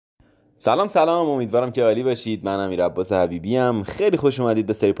سلام، امیدوارم که عالی باشید. من امیر عباس حبیبی ام. خیلی خوش اومدید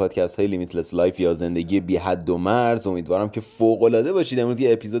به سری پادکست های لیمیتلس لایف یا زندگی بی حد و مرز. امیدوارم که فوق العاده باشید. امروز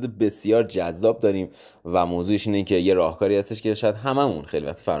یه اپیزود بسیار جذاب داریم و موضوعش اینه که یه راهکاری هستش که شاید هممون خیلی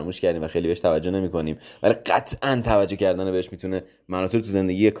وقت فراموش کردیم و خیلی بهش توجه نمی‌کنیم، ولی قطعاً توجه کردن بهش میتونه مناطق تو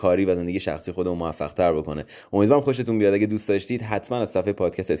زندگی کاری و زندگی شخصی خودمون موفق‌تر بکنه. امیدوارم خوشتون بیاد. اگه دوست داشتید حتما از صفحه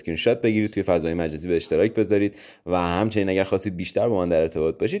پادکست اسکرین شات بگیرید، توی فضای مجازی به اشتراک بذارید و همچنین اگر خواستید بیشتر با من در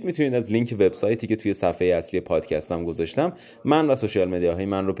ارتباط باشید میتونید از لینک وبسایتی که توی صفحه اصلی پادکستم گذاشتم من و سوشال مدیاهای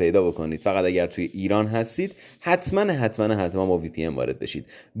من رو پیدا بکنید. فقط اگر توی ایران هستید حتما با VPN وارد بشید.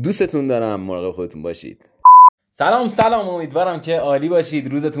 دوستتون دارم، مراقب خودتون باشید. سلام، امیدوارم که عالی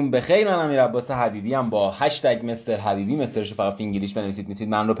باشید. روزتون بخیر. من امیر عباس حبیبی ام با هشتگ مستر حبیبی. مسترشو فقط انگلیش بنویسید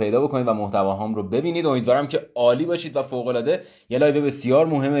میتونید من رو پیدا بکنید و محتواهام رو ببینید. امیدوارم که عالی باشید و فوق العاده. یه لایو بسیار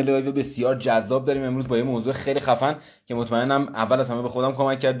مهمه، لایو بسیار جذاب داریم امروز با یه موضوع خیلی خفن که مطمئنم اول از همه به خودم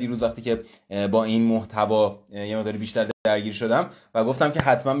کمک کرد دیروز وقتی که با این محتوا یه مقدار بیشتر درگیر شدم و گفتم که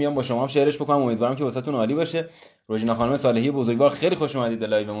حتما میام با شما هم شیرش بکنم. امیدوارم که واسهتون عالی باشه. روژینا خانم صالحی بزرگوار، خیلی خوش اومدید به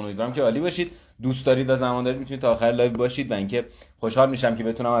لایومون. امیدوارم که عالی باشید. دوست دارید و زمان دارید میتونید تا آخر لایو باشید و اینکه خوشحال میشم که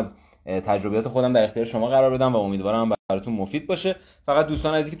بتونم از تجربیات خودم در اختیار شما قرار بدم و امیدوارم براتون مفید باشه. فقط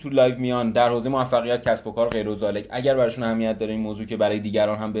دوستان عزیزی که تو لایو میان در حوزه موفقیت کسب و کار غیر و ذالک، اگر براشون اهمیت داره این موضوع که برای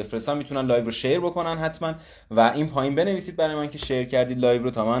دیگران هم بفرستن، میتونن لایو رو شیر بکنن حتما و این پایین بنویسید برای من که شیر کردید لایو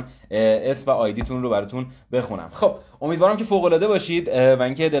رو تا من اسم و آیدیتون رو براتون بخونم. خب امیدوارم که فوق العاده باشید و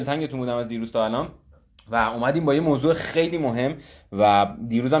اینکه دلتنگتون بودم از دیروز تا الان و اومدیم با یه موضوع خیلی مهم و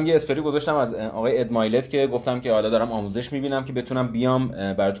دیروزم یه استوری گذاشتم از آقای ادمایلت که گفتم که حالا دارم آموزش میبینم که بتونم بیام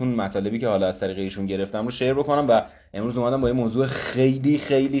براتون مطالبی که حالا از طریق ایشون گرفتم رو شیر بکنم و امروز اومدم با یه موضوع خیلی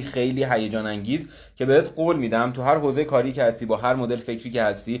هیجان انگیز که بهت قول میدم تو هر حوزه کاری که هستی با هر مدل فکری که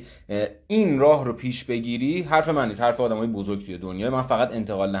هستی این راه رو پیش بگیری. حرف من نیست، حرف آدمای بزرگ توی دنیا، من فقط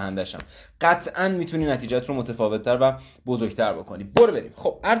انتقال دهنده‌شم. قطعاً میتونی نتیجهت رو متفاوت‌تر و بزرگتر بکنی. بریم.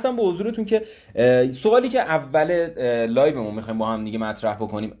 خب عرضم به حضورتون که سوالی که اول لایومون می‌خوایم با هم دیگه مطرح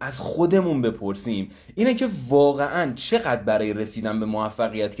بکنیم، از خودمون بپرسیم اینه که واقعاً چقدر برای رسیدن به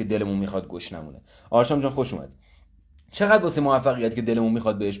موفقیت که دلمون میخواد گشنمونه. آرشام جان خوش اومدی. چقدر واسه موفقیت که دلمون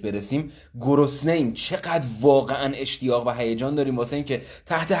میخواد بهش برسیم گرسنه ایم، چقدر واقعا اشتیاق و هیجان داریم واسه این که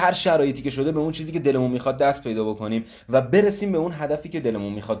تحت هر شرایطی که شده به اون چیزی که دلمون میخواد دست پیدا بکنیم و برسیم به اون هدفی که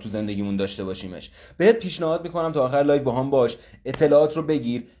دلمون میخواد تو زندگیمون داشته باشیمش. بهت پیشنهاد میکنم تا آخر لایو با هم باش، اطلاعات رو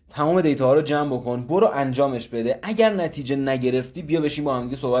بگیر، تمام دیتاها رو جمع بکن، برو انجامش بده. اگر نتیجه نگرفتی بیا بشین با هم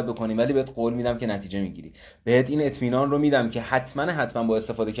دیگه صحبت بکنیم، ولی بهت قول میدم که نتیجه میگیری. بهت این اطمینان رو میدم که حتما با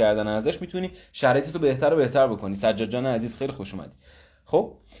استفاده کردن ازش میتونی شرایطت رو بهتر و بهتر بکنی. سجاد جان عزیز خیلی خوش اومدی.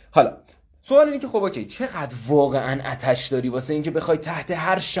 خب حالا سوال اینه که خب اوکی، چقدر واقعا آتش داری واسه اینکه بخوای تحت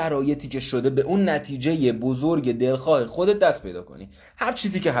هر شرایطی که شده به اون نتیجه بزرگ دلخواه خودت دست پیدا کنی؟ هر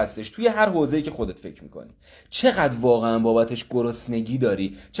چیزی که هستش توی هر حوزه‌ای که خودت فکر می‌کنی، چقدر واقعا بابتش گرسنگی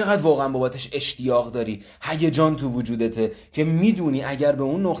داری، چقدر واقعا بابتش اشتیاق داری، هیجان تو وجودته که میدونی اگر به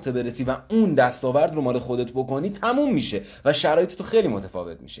اون نقطه برسی و اون دستاورد رو مال خودت بکنی تموم میشه و شرایط تو خیلی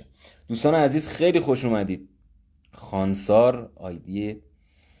متفاوت میشه. دوستان عزیز خیلی خوش اومدید. خانسار آیدی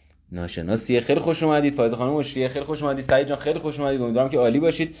ناشناسیه، خیلی خوش اومدید. فایزه خانم مشریه خیلی خوش اومدید. سعید جان خیلی خوش اومدید. امیدوارم که عالی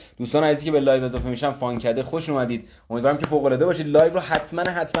باشید. دوستان عزیزی که به لایو اضافه میشن، فانکده خوش اومدید. امیدوارم که فوق العاده باشید. لایو رو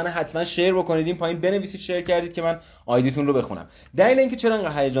حتما شیر بکنید. این پایین بنویسید شیر کردید که من آیدیتون رو بخونم. دلیل اینکه چرا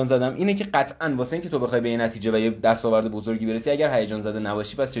انقدر هیجان زدم اینه که قطعا واسه اینکه تو بخوای به این نتیجه و یه دستاورد بزرگی برسی، اگر هیجان زده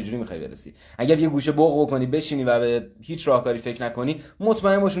نباشی پس چجوری میخوای برسی؟ اگر یه گوشه بوق بکنی بشینی و به هیچ راهکاری فکر نکنی،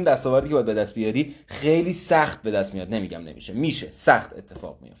 مطمئن باش اون دستاوردی که باید به دست بیاری خیلی سخت به دست میاد. نمیگم نمیشه، میشه، سخت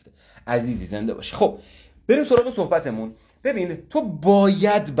اتفاق میفته. عزیزی زنده باشی. خب بریم سراغ صحبتمون. ببین تو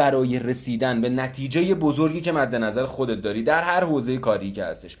باید برای رسیدن به نتیجه بزرگی که مد نظر خودت داری در هر حوزه کاری که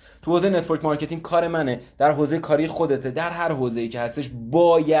هستش، تو حوزه نتورک مارکتینگ کار منه، در حوزه کاری خودته، در هر حوزه‌ای که هستش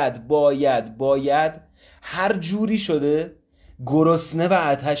باید هر جوری شده گرسنه و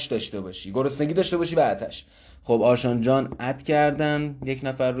آتش داشته باشی، گرسنگی داشته باشی و آتش. خب آرشان جان اد کردن یک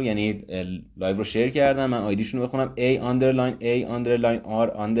نفر رو، یعنی لایو رو شیر کردن. من آیدیشون رو بخونم: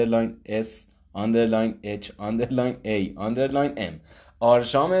 A_R_S_H_A_M.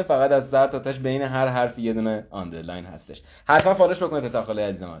 آرشامه، فقط از سر تا تاش بین هر حرفی یه دونه آندرلاین هستش. حتما فالوش بکنید، پسر خاله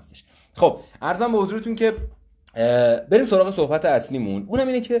عزیزم هستش. خب عرضم به حضورتون که بریم سراغ صحبت اصلیمون. اونم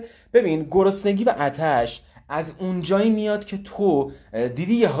اینه که ببین گرسنگی و آتش از اونجایی میاد که تو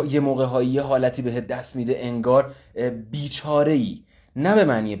دیدی یه موقع‌هایی یه حالتی بهت دست میده انگار بیچاره‌ای، نه به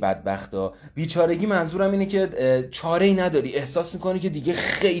معنی بدبختا. بیچارگی منظورم اینه که چاره‌ای نداری، احساس میکنی که دیگه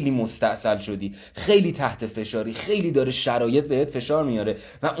خیلی مستعسل شدی، خیلی تحت فشاری، خیلی داره شرایط بهت فشار میاره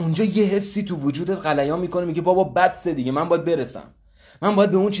و اونجا یه حسی تو وجودت غلیان میکنه، میگه بابا بس دیگه، من باید برسم. من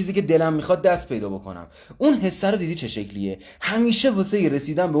باید به اون چیزی که دلم میخواد دست پیدا بکنم. اون حس رو دیدی چه شکلیه؟ همیشه واسه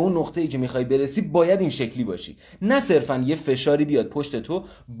رسیدن به اون نقطه‌ای که میخوای برسی باید این شکلی باشی، نه صرفا یه فشاری بیاد پشت تو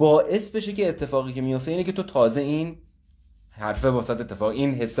باعث بشه که اتفاقی که میفته اینه که تو تازه این حرفه واسط اتفاق،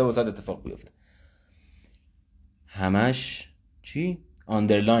 این حسه واسط اتفاق بیفته. همش چی؟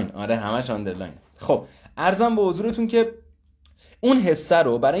 آندرلاین. آره همش آندرلاین. خب عرضم به حضورتون که اون حسه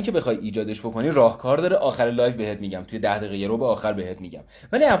رو برای اینکه بخوای ایجادش بکنی راهکار داره. آخر لایو بهت میگم، توی 10 دقیقه رو به آخر بهت میگم،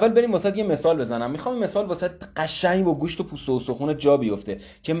 ولی اول بریم واسه یه مثال بزنم. میخوام این مثال واسه قشنگ با گوشت و پوست و استخون جا بیفته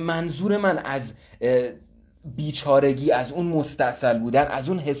که منظور من از بیچارگی، از اون مستعسل بودن، از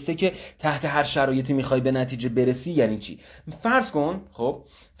اون حسه که تحت هر شرایطی میخوای به نتیجه برسی یعنی چی. فرض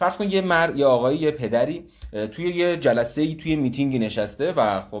کن یه مرد یا آقایی، یه پدری توی یه جلسه‌ای، توی میتینگی نشسته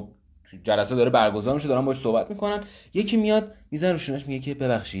و خب جلسه داره برگزار میشه، دارن باهاش صحبت میکنن. یکی میاد میزنه رو شونش میگه که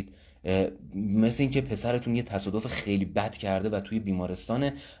ببخشید مثل این که پسرتون یه تصادف خیلی بد کرده و توی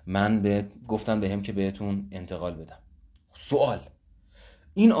بیمارستانه، من گفتن بهم که بهتون انتقال بدم. سوال،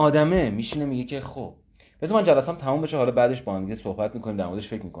 این آدمه میشینه میگه که خب بذار من جلسه‌ام تموم بشه، حالا بعدش با هم دیگه صحبت میکنیم، در موردش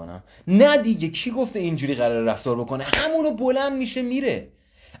فکر میکنم. نه دیگه، کی گفته اینجوری قراره رفتار بکنه؟ همونو بلند میشه میره،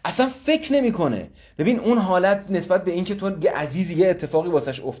 اصلا فکر نمیکنه. ببین اون حالت نسبت به این که تو یه عزیزی یه اتفاقی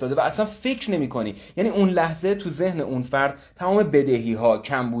واسش افتاده و اصلا فکر نمیکنی، یعنی اون لحظه تو ذهن اون فرد تمام بدهی ها،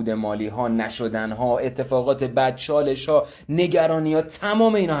 کمبود مالی ها، نشدن ها، اتفاقات بد، چالش ها، نگرانی ها،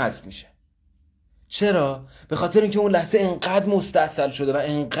 تمام اینا هست میشه. چرا؟ به خاطر اینکه اون لحظه انقدر مستعسل شده و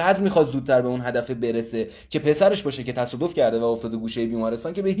انقدر میخواد زودتر به اون هدف برسه که پسرش باشه که تصادف کرده و افتاده گوشه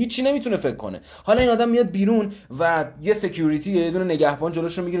بیمارستان که به هیچی نمیتونه فکر کنه. حالا این آدم میاد بیرون و یه سکیوریتی، یه دونه نگهبان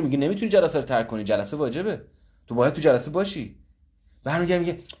جلوش رو میگیره، میگه نمیتونی جلسه رو ترک کنی، جلسه واجبه، تو باید تو جلسه باشی. برمیگره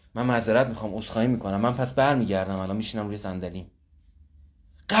میگه من معذرت میخوام، عذرخواهی میکنم، من پس برمیگردم، الان میشینم روی صندلیم.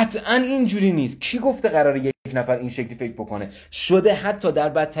 قطعا اینجوری نیست. کی گفته قراره یک نفر این شکلی فکر بکنه؟ شده حتی در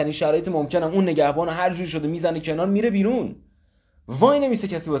بدترین شرایط ممکنه اون نگهبان هر جوری شده میزنه کنار، میره بیرون، وای نمیسه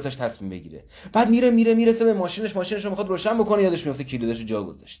کسی واسش تصمیم بگیره. بعد میرسه به ماشینش رو میخواد روشن بکنه، یادش میفته کلیدش جا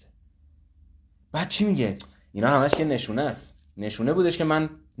گذاشته. بعد چی میگه؟ اینا همش که نشونه است، نشونه بودش که من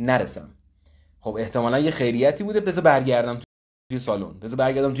نرسم. خب احتمالاً یه خیریتی بوده، بذار برگردم توی سالن، بذار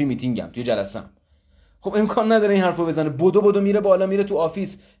برگردم توی میتینگم، توی جلسه‌ام. خب امکان نداره این حرفو بزنه. بدو میره بالا، میره تو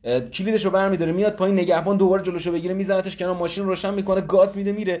آفیس، کلیدشو برمی‌داره، میاد پایین، نگهبان دوباره جلوشو بگیره، میزنتش کنار، ماشین روشن میکنه، گاز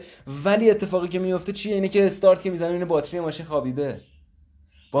میده، میره. ولی اتفاقی که میفته چیه؟ اینه که استارت که میزنه اینه باتری ماشین خوابیده.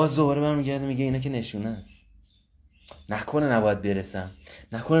 باز دوباره برمیگرده میگه اینا که نشونه است. نکنه نباید برسم،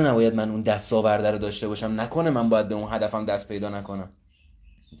 نکنه نباید من اون دستاورده رو داشته باشم، نکنه من باید به اون هدفم دست پیدا نکنم.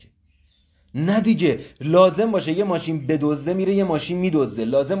 نه دیگه، لازم باشه یه ماشین بدزده میره یه ماشین میدزده،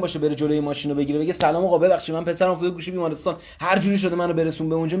 لازم باشه بره جلوی ماشین رو بگیره، بگه سلام آقا ببخشید من پسرم افتاده گوشه بیمارستان، هر جوری شده منو برسون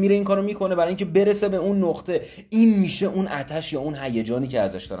به اونجا، میره این کارو میکنه برای اینکه برسه به اون نقطه. این میشه اون آتش یا اون هیجانی که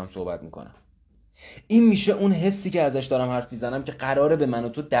ازش دارم صحبت میکنم. این میشه اون حسی که ازش دارم حرف میزنم که قراره به من و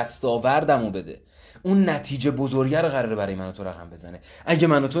تو دستاوردمو بده، اون نتیجه بزرگه رو قراره برای من و تو رقم بزنه. اگه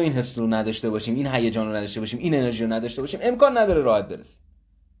من و تو این حس رو نداشته باشیم، این هیجان رو نداشته باشیم، این انرژی رو نداشته باشیم، امکان نداره راحت برسیم.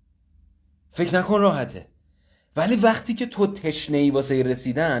 فکر نکن راحته. ولی وقتی که تو تشنه‌ای واسه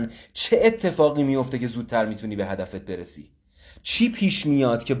رسیدن، چه اتفاقی میفته که زودتر میتونی به هدفت برسی؟ چی پیش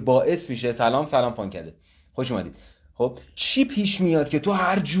میاد که باعث میشه سلام فانکده خوش اومدید. خب چی پیش میاد که تو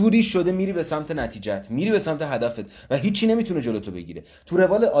هر جوری شده میری به سمت نتیجت، میری به سمت هدفت و هیچی نمیتونه جلوتو بگیره؟ تو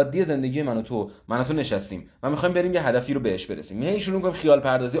روال عادی زندگی من و تو نشستیم و میخوایم بریم یه هدفی رو بهش برسیم، هی شروع می‌کنیم خیال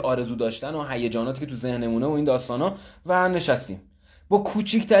پردازی، آرزو داشتن و هیجاناتی که تو ذهنمونه و این داستانا و نشستیم. با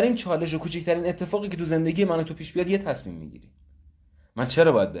کوچکترین چالش و کوچکترین اتفاقی که تو زندگی من و تو پیش بیاد یه تصمیم میگیریم. من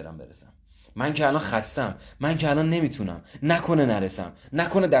چرا باید برسم؟ من که الان خستم، من که الان نمیتونم، نکنه نرسم،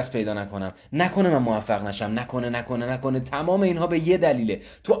 نکنه دست پیدا نکنم، نکنه من موفق نشم، نکنه تمام اینها به یه دلیله.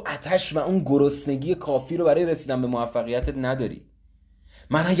 تو آتش و اون گرسنگی کافی رو برای رسیدن به موفقیتت نداری.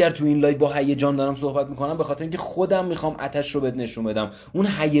 من اگر تو این لایو با هیجان دارم صحبت میکنم به خاطر اینکه خودم میخوام آتش رو بهت نشون بدم، اون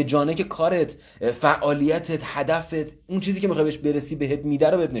هیجانه که کارت، فعالیتت، هدفت، اون چیزی که میخوای بهش برسی بهت میده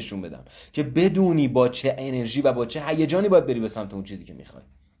رو بهت نشون بدم که بدونی با چه انرژی و با چه هیجانی باید بری به سمت اون چیزی که میخوای.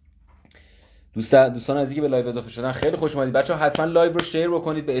 دوستان عزیزی که به لایو اضافه شدن خیلی خوش اومدید. بچه‌ها حتما لایو رو شیر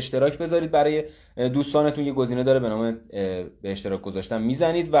بکنید، به اشتراک بذارید، برای دوستانتون یه گزینه داره به نام به اشتراک گذاشتن،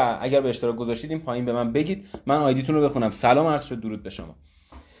 میزنید و اگر به اشتراک گذاشتید این پایین به من بگید، من آیدیتون رو بخونم. سلام عرض شد، درود به شما.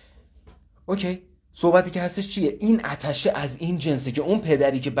 اوکی، صحبتی که هستش چیه؟ این آتشه از این جنسه که اون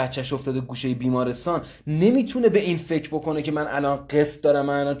پدری که بچهش افتاده گوشه بیمارستان نمیتونه به این فکر بکنه که من الان قسط دارم،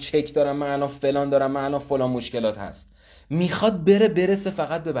 من الان چک دارم، من الان فلان دارم، من الان فلان مشکلات هست. میخواد برسه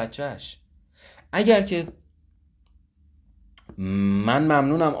فقط به بچهش. اگر که من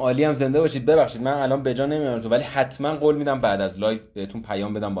ممنونم، عالی هم، زنده باشید. ببخشید من الان به جا نمیارم تو، ولی حتما قول میدم بعد از لایو بهتون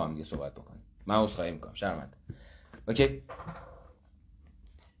پیام بدم با هم دیگه صحبت بکنیم. من عذرخواهی میکنم، شرمنده. اوکی.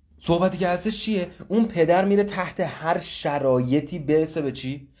 صحبتی که هستش چیه؟ اون پدر میره تحت هر شرایطی برسه به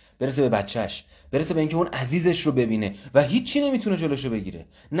چی؟ برسه به بچهش، برسه به اینکه اون عزیزش رو ببینه و هیچی نمیتونه جلوشو بگیره.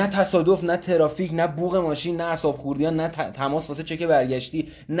 نه تصادف، نه ترافیک، نه بوق ماشین، نه اعصاب خوردیان، نه تماس واسه چک برگشتی،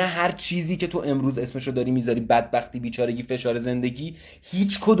 نه هر چیزی که تو امروز اسمشو داری میذاری، بدبختی، بیچارگی، فشار زندگی،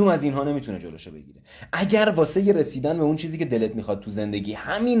 هیچ کدوم از اینها نمیتونه جلوشو بگیره. اگر واسه یه رسیدن به اون چیزی که دلت میخواد تو زندگی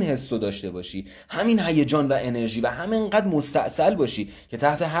همین حسو داشته باشی، همین هیجان و انرژی و همینقدر مستعسل باشی که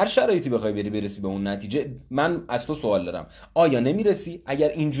تحت هر شرایطی بخوای برسی به اون نتیجه، من از تو سوال دارم، آیا نمیرسی اگر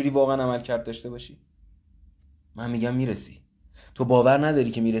اینجوری واقعا عمل کرد داشته باشی؟ من میگم میرسی. تو باور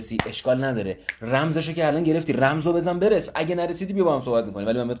نداری که میرسی، اشکال نداره، رمزشو که الان گرفتی، رمزو بزن برس. اگه نرسیدی بیا با هم صحبت میکنیم،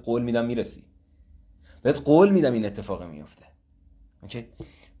 ولی من بهت قول میدم میرسی، بهت قول میدم این اتفاق میفته. اوکی.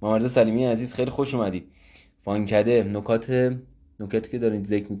 محمد سلیمی عزیز خیلی خوش اومدی. فانکده، نکاتی که دارید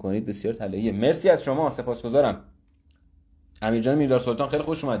ذکر میکنید بسیار طلاییه. مرسی از شما، سپاسگزارم. امیرجان میردار سلطان خیلی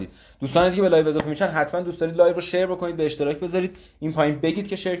خوش اومدید. دوستانی که به لایو اضافه میشن حتما دوست دارید لایو رو شیر بکنید، به اشتراک بذارید، این پایین بگید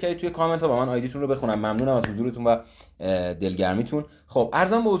که شیر کردید توی کامنت ها و من آیدیتون رو بخونم. ممنونم از حضورتون و دلگرمیتون. خب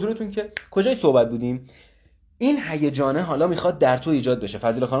عرضم به حضورتون که کجای صحبت بودیم؟ این هیجانه حالا میخواد در تو ایجاد بشه.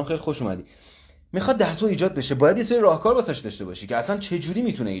 فضیله خانم خیلی خوش اومدی. میخواد در تو ایجاد بشه، باید یه سری راهکار واسش داشته باشی که اصلا چه جوری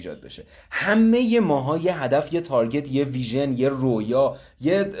میتونه ایجاد بشه. همه ماها یه هدف، یه تارگت، یه ویژن، یه رویا،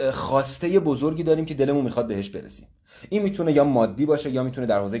 یه خواسته بزرگی داریم که دلمون میخواد بهش برسیم. این میتونه یا مادی باشه، یا میتونه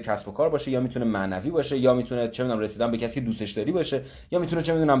در حوزه کسب و کار باشه، یا میتونه معنوی باشه، یا میتونه چه میدونم رسیدن به کسی که دوستش داری باشه، یا میتونه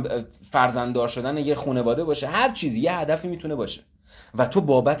چه میدونم فرزنددار شدن یه خانواده باشه. هر چیزی یه هدفی میتونه باشه و تو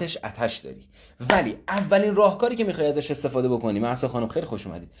بابتش آتش داری. ولی اولین راهکاری که میخوای ازش استفاده بکنی، مهسا خانم خیلی خوش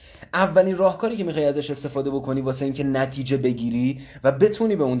اومدید، اولین راهکاری که میخوای ازش استفاده بکنی واسه اینکه نتیجه بگیری و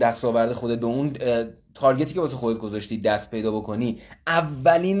بتونی به اون دستاورد خودت، به اون تارگتی که واسه خودت گذاشتی دست پیدا بکنی،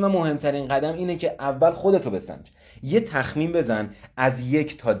 اولین و مهمترین قدم اینه که اول خودتو بسنج. یه تخمین بزن از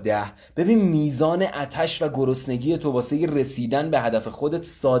 1 تا 10، ببین میزان آتش و گرسنگی تو واسه رسیدن به هدف خودت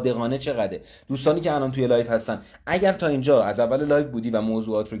صادقانه چقدره. دوستانی که الان توی لایو هستن، اگر تا اینجا از اول لایو بودی و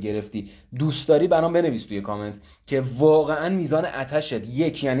موضوعات رو گرفتی، دوست داری برام بنویس توی کامنت که واقعا میزان آتشت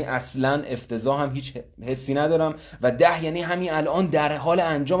 1 یعنی اصلا افتضاح، هم هیچ حسی ندارم، و 10 یعنی همین الان در حال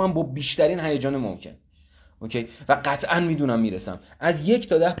انجامم با بیشترین هیجان ممکن. اوکی. و قطعا میدونم میرسم. از 1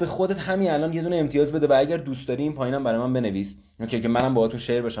 تا 10 به خودت همین الان یه دونه امتیاز بده و اگر دوست داری این پایینم برای من بنویس، اوکی، که منم باهاتون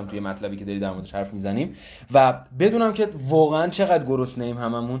شیر بشم توی مطلبی که داری در موردش حرف میزنیم و بدونم که واقعا چقدر گرسنه‌ایم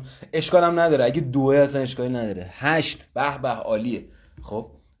هممون. اشکالم نداره اگه 2 اصلا اشکالی نداره، 8 به به عالیه.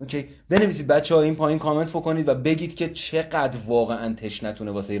 خب اوکی، بنویسید بچه‌ها، این پایین کامنت بکنید و بگید که چقدر واقعا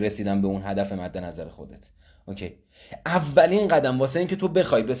تشنتونه واسه رسیدن به اون هدف مد نظر خودت. اوکی. اولین قدم واسه این که تو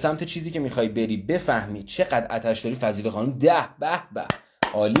بخوای به سمت چیزی که میخوای بری بفهمی چقدر آتش داری، فضیله خانم 10 به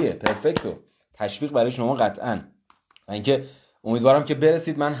عالیه، پرفکتو، تشویق برای شما قطعا. و اینکه امیدوارم که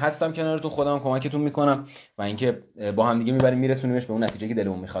برسید، من هستم کنارتون، خودم کمکتون میکنم و اینکه با هم دیگه میبریم میرسونیمش به اون نتیجه که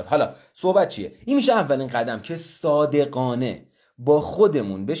دلمون میخواد. حالا صحبت چیه؟ این میشه اولین قدم که صادقانه با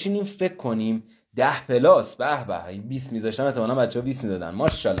خودمون بشینیم فکر کنیم. 10 پلاس به 20 میذاشتم، احتمالاً بچه‌ها 20 میدادن.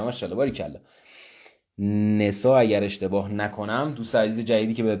 ماشاءالله ماشاءالله باریکلا. نسا اگر اشتباه نکنم، دوست عزیز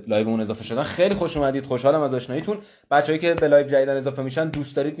جدیدی که به لایومون اضافه شدن، خیلی خوش اومدید، خوشحالم از آشناییتون. بچه‌ای که به لایو جدیدن اضافه میشن،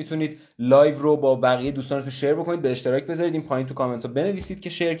 دوست دارید میتونید لایو رو با بقیه دوستانتون شیر بکنید، به اشتراک بذارید، این پایین تو کامنت ها بنویسید که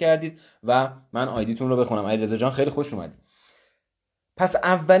شیر کردید و من آیدیتون رو بخونم. علیرضا جان خیلی خوش اومدید. پس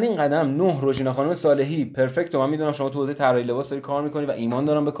اولین قدم 9. روژینا خانم صالحی پرفکتو. من میدونم شما تو حوزه طراحی لباس داری کار میکنی و ایمان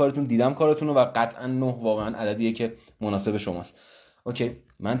دارم به کارتون، دیدم کارتون رو و قطعا 9 واقعا عددیه که مناسب شماست. اوکی.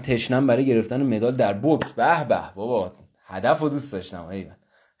 من تشنم برای گرفتن مدال در بوکس. به بابا، هدفو دوست داشتم. ایول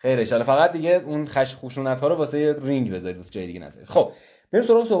خیر ان شاء الله. فقط دیگه اون خشونت ها رو واسه رینگ بذارید، واسه جای دیگه نذارید. خب بریم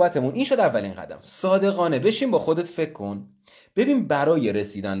سراغ صحبتمون. این شد اولین قدم. صادقانه بشین با خودت فکر کن، ببین برای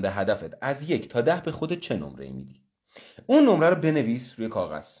رسیدن به هدفت از 1 تا 10 به خودت چه نمره‌ای میدی. اون نمره رو بنویس روی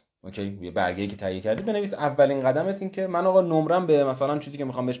کاغذ. اوکی، یه برگه‌ای که تهیه کردی بنویس. اولین قدمت این که من آقا نمرم به مثلا چیزی که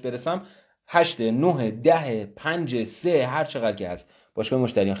میخوام بهش برسم 8 9 10 5 3 هر چقدر که هست. باشگاه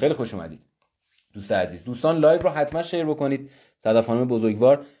مشتریان خیلی خوش اومدید دوست عزیز. دوستان لایو رو حتما شیر بکنید. صدف خانم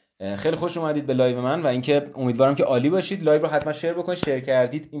بزرگوار خیلی خوش اومدید به لایو من و اینکه امیدوارم که عالی باشید. لایو رو حتما شیر بکنید، شیر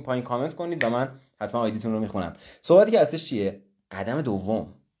کردید این پایین کامنت کنید و من حتما آیدیتون رو میخونم. صحبتی که هستش چیه؟ قدم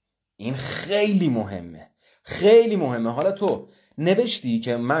دوم. این خیلی مهمه، خیلی مهمه. حالا تو نوشتی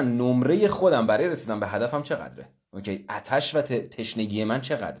که من نمره خودم برای رسیدن به هدفم چقدره. اوکی، آتش و تشنگی من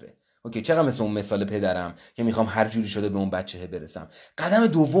چقدره. اوکی، چقدر مثل اون مثال پدرم که میخوام هر جوری شده به اون بچه برسم. قدم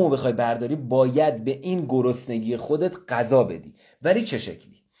دومو بخوای برداری، باید به این گرسنگی خودت غذا بدی. ولی چه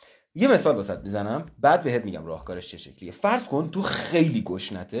شکلی؟ یه مثال واسط میزنم، بعد بهت میگم راهکارش چه شکلیه. فرض کن تو خیلی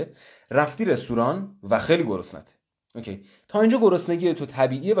گشنته، رفتی رستوران و خیلی گرسنته. اوکی، تا اینجا گرسنگی تو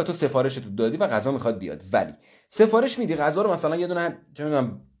طبیعیه و تو سفارش تو دادی و غذا میخواد بیاد، ولی سفارش میدی غذا رو، مثلا یه دونه چه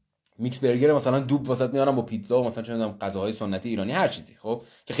میدونم میکس برگر مثلا دوب واسط میارن با پیتزا و مثلا چه میدونم غذاهای سنتی ایرانی هر چیزی، خب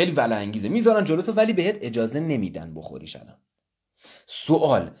که خیلی ولع انگیزه، میذارن جلو تو ولی بهت اجازه نمیدن بخوریش. الان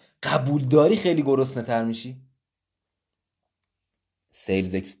سوال، قبول داری خیلی گرسنه تر میشی؟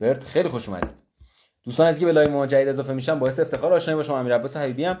 سیلز اکسپرت، خیلی خوش اومدید دوستان. از که به لایو ما جدید اضافه میشم باعث افتخار آشنایی با شما امیرعباس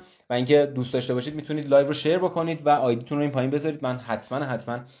حبیبی ام و اینکه دوست داشته باشید میتونید لایو رو شیر بکنید و آیدیتون رو این پایین بذارید. من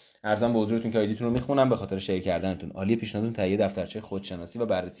حتما ارزم به حضورتون که آیدیتون رو میخونم به خاطر شیر کردنتون. عالی، پیشنهادتون تهیه دفترچه خودشناسی و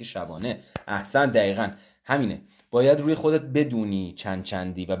بررسی شبانه. احسن، دقیقاً همینه. باید روی خودت بدونی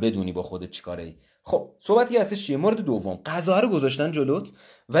چندی و بدونی با خودت چیکاره. خب صحبتی هستش چیه؟ مورد دوم، غذا رو گذاشتن جلوت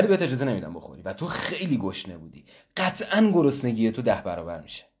ولی بهت اجازه نمیدن بخوری و تو خیلی گشنه بودی. قطعاً گرسنگی تو 10 برابر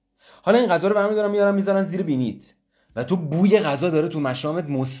میشه. حالا این غذا رو برمی‌دارن میارن میذارن زیر بینیت و تو بوی غذا داره تو مشامت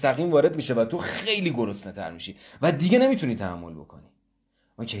مستقیم وارد میشه و تو خیلی گرسنه تر میشی و دیگه نمیتونی تحمل بکنی.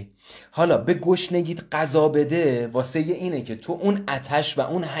 اوکی، حالا به گشنگیت غذا بده واسه اینه که تو اون آتش و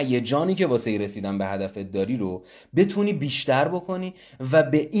اون هیجانی که واسه رسیدن به هدفت داری رو بتونی بیشتر بکنی و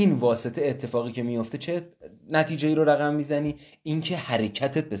به این واسطه اتفاقی که میفته چه نتیجه‌ای رو رقم میزنی؟ اینکه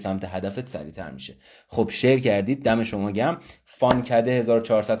حرکتت به سمت هدفت سریعتر میشه. خب شیر کردید، دم شما گرم. فان کده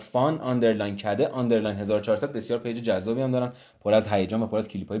 1400 فان آندرلاین کده آندرلاین 1400 بسیار پیج جذابی هم دارن، پر از هیجان و پر از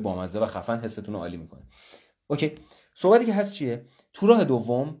کلیپ‌های بامزه و خفن، حستون رو عالی میکنه. اوکی، صحبتی که هست چیه؟ تو راه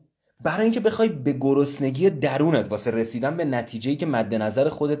دوم، برای اینکه بخوای به گرسنگی درونت واسه رسیدن به نتیجه‌ای که مد نظر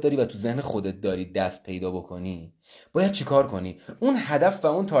خودت داری و تو ذهن خودت داری دست پیدا بکنی، باید چیکار کنی؟ اون هدف و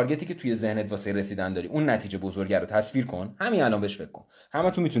اون تارگتی که توی ذهنت واسه رسیدن داری، اون نتیجه بزرگ رو تصویر کن. همین الان بهش فکر کن.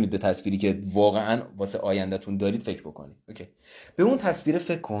 همتون میتونید به تصویری که واقعا واسه آیندهتون دارید فکر بکنید. اوکی، به اون تصویر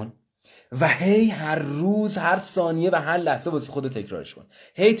فکر کن و هی هر روز، هر ثانیه و هر لحظه واسه خودت تکرارش کن.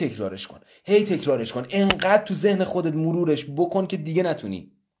 هی تکرارش کن. انقدر تو ذهن خودت مرورش بکن که دیگه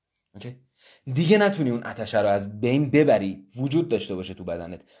نتونی. اوکی، دیگه نتونی اون آتش رو از بین ببری، وجود داشته باشه تو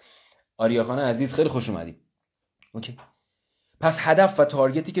بدنت. آریا خان عزیز، خیلی خوش اومدی. اوکی، پس هدف و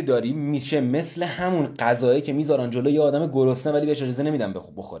تارگتی که داری میشه مثل همون غذایی که میذارن جلوی یه آدم گرسنه ولی بهش اجازه نمیدن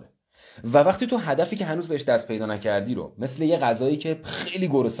بخوره. و وقتی تو هدفی که هنوز بهش دست پیدا نکردی رو مثل یه غذایی که خیلی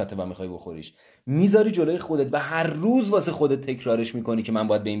گرسنته و میخوای بخوریش میذاری جلوی خودت و هر روز واسه خودت تکرارش میکنی که من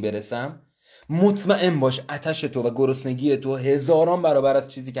باید به این برسم، مطمئن باش آتش تو و گرسنگی تو هزاران برابر از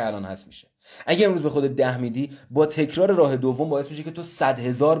چیزی که الان هست میشه. اگه امروز به خودت 10 میدی، با تکرار راه دوم باعث میشه که تو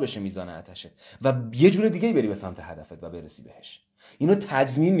 100,000 بشه میزان آتشه و یه جور دیگه بری به سمت هدفت و برسی بهش. اینو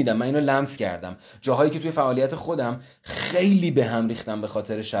تضمین میدم، من اینو لمس کردم. جاهایی که توی فعالیت خودم خیلی به هم ریختم به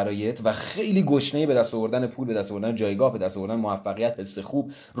خاطر شرایط و خیلی گشنه به دست آوردن پول، به دست آوردن جایگاه، به دست آوردن موفقیت، حس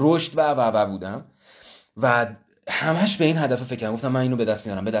خوب، رشد و بودم و همش به این هدف فکر کردم. گفتم من اینو به دست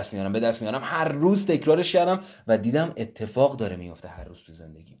میارم. هر روز تکرارش کردم و دیدم اتفاق داره میفته هر روز تو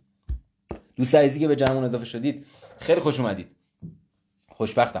زندگی. دوست عزیزی که به جمعمون اضافه شدید، خیلی خوش اومدید.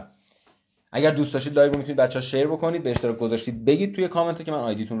 خوشبختم. اگر دوست داشتید لایو رو میتونید بچه‌ها شیر بکنید، به اشتراک گذاشتید بگید توی کامنت که من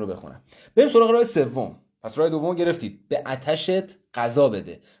آیدیتون رو بخونم. بریم سراغ راه سوم. پس راه دوم گرفتید، به آتشت غذا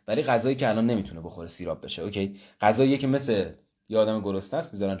بده، ولی غذایی که الان نمیتونه بخوره سیراب بشه. اوکی، غذایی که مثل یه آدم گرسنه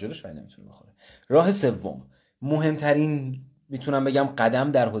است میذارن جلوش ولی نمیتونه بخوره. راه سوم، مهمترین میتونم بگم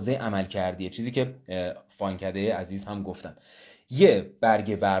قدم در حوزه عمل کردیه، چیزی که فانکده عزیز هم گفتن. یه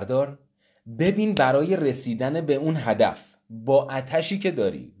برگه بردار، ببین برای رسیدن به اون هدف با آتشی که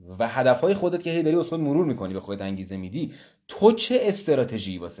داری و هدفهای خودت که هی داری واسه خودت مرور میکنی، به خودت انگیزه میدی، تو چه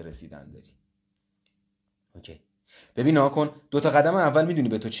استراتژی واسه رسیدن داری. اوکی، ببین ها کن، 2 تا قدم اول میدونی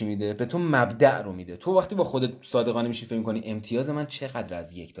به تو چی میده؟ به تو مبدأ رو میده. تو وقتی با خودت صادقانه میشی فکر میکنی امتیاز من چقدر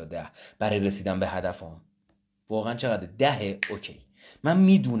از 1 تا 10 برای رسیدن به هدفم، واقعا چقدر؟ 10. اوکی، من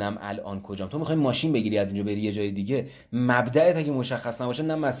میدونم الان کجام. تو میخوای ماشین بگیری از اینجا بری یه جای دیگه، مبدأت اگه مشخص نباشه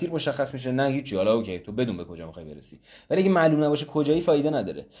نه مسیر مشخص میشه نه هیچی. حالا اوکی تو بدون به کجا میخوای برسی، ولی اگه معلوم نباشه کجایی فایده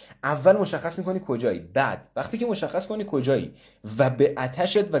نداره. اول مشخص میکنی کجایی، بعد وقتی که مشخص کنی کجایی و به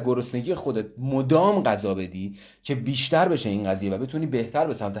آتشت و گرسنگی خودت مدام غذا بدی که بیشتر بشه این قضیه و بتونی بهتر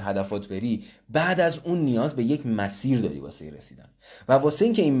به سمت هدفات بری، بعد از اون نیاز به یک مسیر داری واسه رسیدن و واسه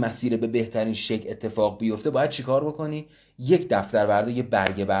اینکه این مسیر به بهترین شکل اتفاق بیفته باید چیکار بکنی؟ یک دفتر بردار، یه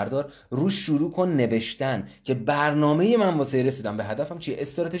برگه بردار، روش شروع کن نوشتن که برنامه من واسه رسیدن به هدفم چیه،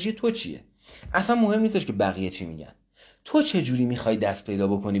 استراتژی تو چیه. اصلا مهم نیستش که بقیه چی میگن، تو چه جوری میخوای دست پیدا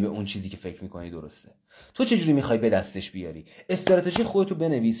بکنی به اون چیزی که فکر میکنی درسته؟ تو چه جوری میخوای به دستش بیاری؟ استراتژی خودتو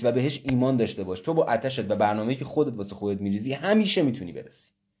بنویس و بهش ایمان داشته باش. تو با آتشت و برنامه‌ای که خودت واسه خودت میریزی همیشه میتونی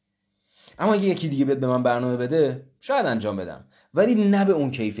برسی. اما اگه یکی دیگه به من برنامه بده شاید انجام بدم، ولی نه به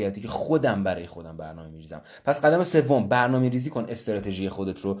اون کیفیتی که خودم برای خودم برنامه میریزم. پس قدم سوم، برنامه ریزی کن استراتژی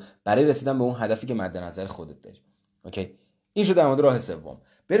خودت رو برای رسیدن به اون هدفی که مد نظر خودت داری. اوکی، این شد در مورد راه سوم.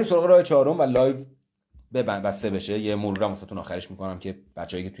 بریم سراغ راه چهارم و لایو بسته بشه. یه مرورم واسهتون آخرش میکنم که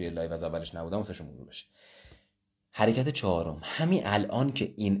بچه‌ای که توی لایو از اولش نبودن واسهشون مرور بشه. حرکت چهارم، همین الان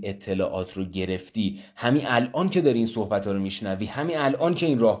که این اطلاعات رو گرفتی، همین الان که داری این صحبت‌ها رو میشنوی، همین الان که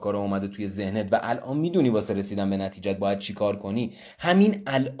این راهکار اومده توی ذهنت و الان میدونی واسه رسیدن به نتیجت باید چی کار کنی، همین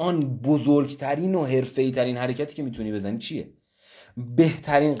الان بزرگترین و حرفه‌ای‌ترین حرکتی که میتونی بزنی چیه؟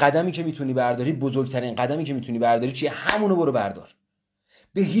 بهترین قدمی که میتونی برداری، بزرگترین قدمی که میتونی برداری چیه؟ همونو برو بردار.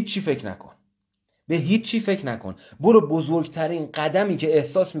 به هیچ چی فکر نکن. به هیچ چی فکر نکن. برو بزرگترین قدمی که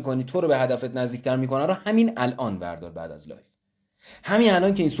احساس میکنی تو رو به هدفت نزدیکتر میکنه رو همین الان بردار. بعد از لایف، همین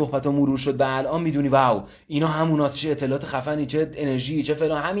الان که این صحبت ها مرور شد و الان میدونی واو اینا هموناست، چه اطلاعات خفنی، چه انرژی، چه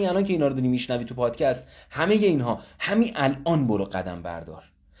فلان، همین الان که اینا رو داری میشنوی تو پادکست، همه اینها همین الان برو قدم بردار.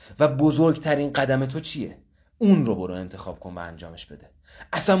 و بزرگترین قدم تو چیه؟ اون رو برو انتخاب کن و انجامش بده.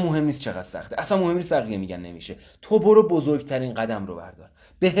 اصلا مهم نیست چقدر سخته، اصلا مهم نیست بقیه میگن نمیشه. تو برو بزرگترین قدم رو بردار.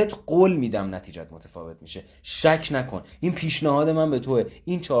 بهت قول میدم نتیجت متفاوت میشه، شک نکن. این پیشنهاد من به توه.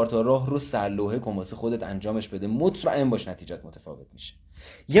 این 4 تا راه رو سرلوحه کن واسه خودت، انجامش بده، مطمئن باش نتیجت متفاوت میشه.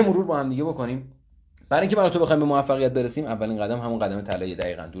 یه مرور با هم دیگه بکنیم. برای اینکه من و تو بخوایم به موفقیت برسیم، اولین قدم همون قدم طلایی.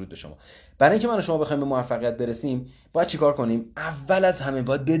 دقیقاً، درود به شما. برای اینکه من و شما بخوایم به موفقیت برسیم، باید چیکار کنیم؟ اول از همه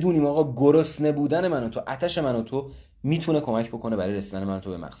باید بدونیم آقا گرسنه بودن من و تو، آتش من و تو میتونه کمک بکنه برای رسیدن من و تو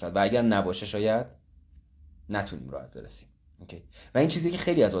به مقصد، و اگر نباشه شاید نتونیم راحت برسیم. اوکی. و این چیزی که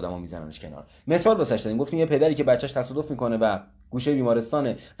خیلی از آدما میزننش کنار. مثال واسش دادیم، گفتیم یه پدری که بچه‌ش تصادف میکنه و گوشه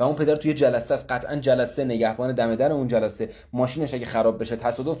بیمارستانه و اون پدر توی جلسه است، قطعاً جلسه، نگهبان دم در اون جلسه، ماشینش اگه خراب بشه،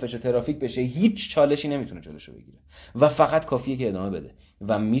 تصادف بشه، ترافیک بشه، هیچ چالشی نمیتونه جلوشو بگیره و فقط کافیه که ادامه بده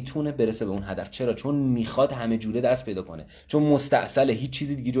و میتونه برسه به اون هدف. چرا؟ چون میخواد همه جوره دست پیدا کنه، چون مستعسله، هیچ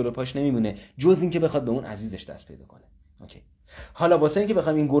چیزی دیگه جلو پاش نمیمونه جز اینکه بخواد به اون عزیزش دست پیدا کنه. اوکی. حالا واسه اینکه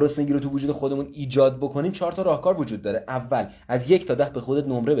بخوایم این گرسنگی رو تو وجود خودمون ایجاد بکنیم، 4 تا راهکار وجود داره. اول، از 1 تا 10 به خودت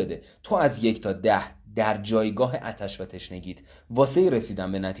نمره بده. تو از 1 تا 10 در جایگاه آتش و تشنگیت واسه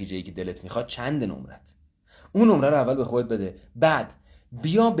رسیدن به نتیجه‌ای که دلت میخواد چند نمرت؟ اون نمره رو اول به خودت بده. بعد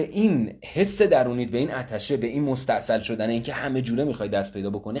بیا به این حس درونیت، به این آتشه، به این مستعسل شدن، اینکه همه جوره میخوای دست پیدا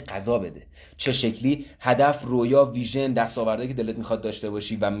بکنی، غذا بده. چه شکلی؟ هدف، رویا، ویژن، دستاوردهایی که دلت میخواد داشته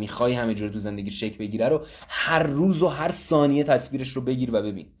باشی و میخوای همه جوره تو زندگی شکل بگیره رو هر روز و هر ثانیه تصویرش رو بگیر و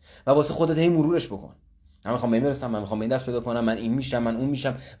ببین و واسه خودت هی مرورش بکن. من میخوام برسم، من میخوام به این دست پیدا کنم، من این میشم، من اون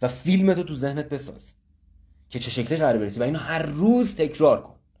میشم، و فیلمتو تو ذهنت بساز که چه شکلی قراره برسی و اینو هر روز تکرار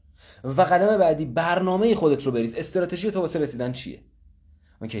کن. و قدم بعدی، برنامه خودت رو بریز. استراتژی تو واسه رسیدن چیه؟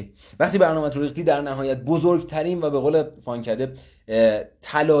 اوکی. وقتی برنامه‌ت رو ریختی، در نهایت بزرگترین و به قول فانکده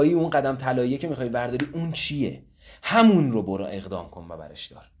طلایی، اون قدم طلایی که می‌خوای برداری اون چیه؟ همون رو برو اقدام کن و برش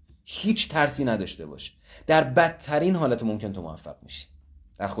دار. هیچ ترسی نداشته باش. در بدترین حالت ممکن تو موفق میشی.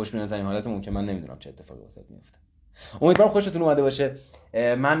 در خوشبینانه‌ترین حالت ممکن من نمیدونم چه اتفاقی واسط میفته. امیدوارم خوشتون اومده باشه.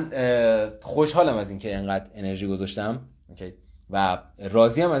 من خوشحالم از اینکه اینقدر انرژی گذاشتم. اوکی. و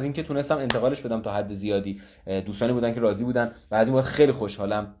راضی هم از اینکه تونستم انتقالش بدم تا حد زیادی. دوستانی بودن که راضی بودن و از این بابت خیلی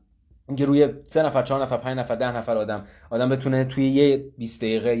خوشحالم اینکه روی 3 نفر، 4 نفر، 5 نفر، 10 نفر آدم بتونه توی یه 20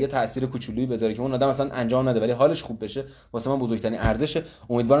 دقیقه یه تأثیر کوچولویی بذاره که اون آدم اصلا انجام نده ولی حالش خوب بشه. واسه من بزرگترین ارزشه.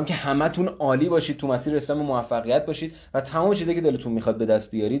 امیدوارم که همتون عالی باشید، تو مسیر رسیدن به موفقیت باشید و تمام چیزایی که دلتون میخواد به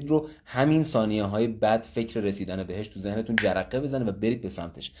دست بیارید رو همین ثانیه‌های بعد فکر رسیدن بهش تو ذهنتون جرقه بزنه و برید به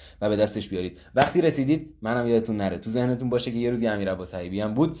سمتش و به دستش بیارید. وقتی رسیدید، منم یادتون نره، تو ذهنتون باشه که یه روزی امیرعباس حبیبی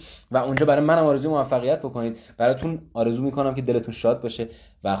هم بود و اونجا برای منم آرزوی موفقیت بکنید. براتون آرزو میکنم که دلتون شاد باشه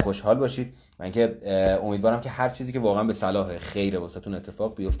و خوشحال باشید. من که امیدوارم که هر چیزی که واقعا به صلاح خیره واسهتون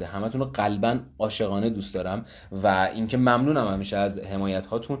اتفاق بیفته. همتون رو قلباً عاشقانه دوست دارم و اینکه ممنونم همیشه از حمایت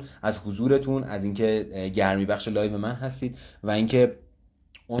هاتون، از حضورتون، از اینکه گرمی بخش لایو من هستید و اینکه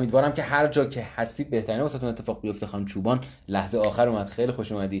امیدوارم که هر جا که هستید بهترین واسهتون اتفاق بیفته. خانم چوبان لحظه آخر اومد، خیلی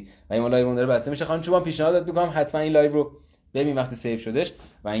خوش اومدی و این لایو داره بسته میشه. خانم چوبان پیشنهادت میکنم حتما این لایو رو ببین وقتی سیو شدش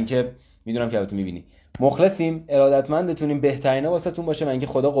و اینکه میدونم که البته میبینی. مخلصیم، ارادتمندتونیم، بهترینا واسهتون باشه و اینکه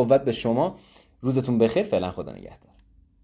خدا قوت به شما. روزتون بخیر. فعلا خدا نگهدار.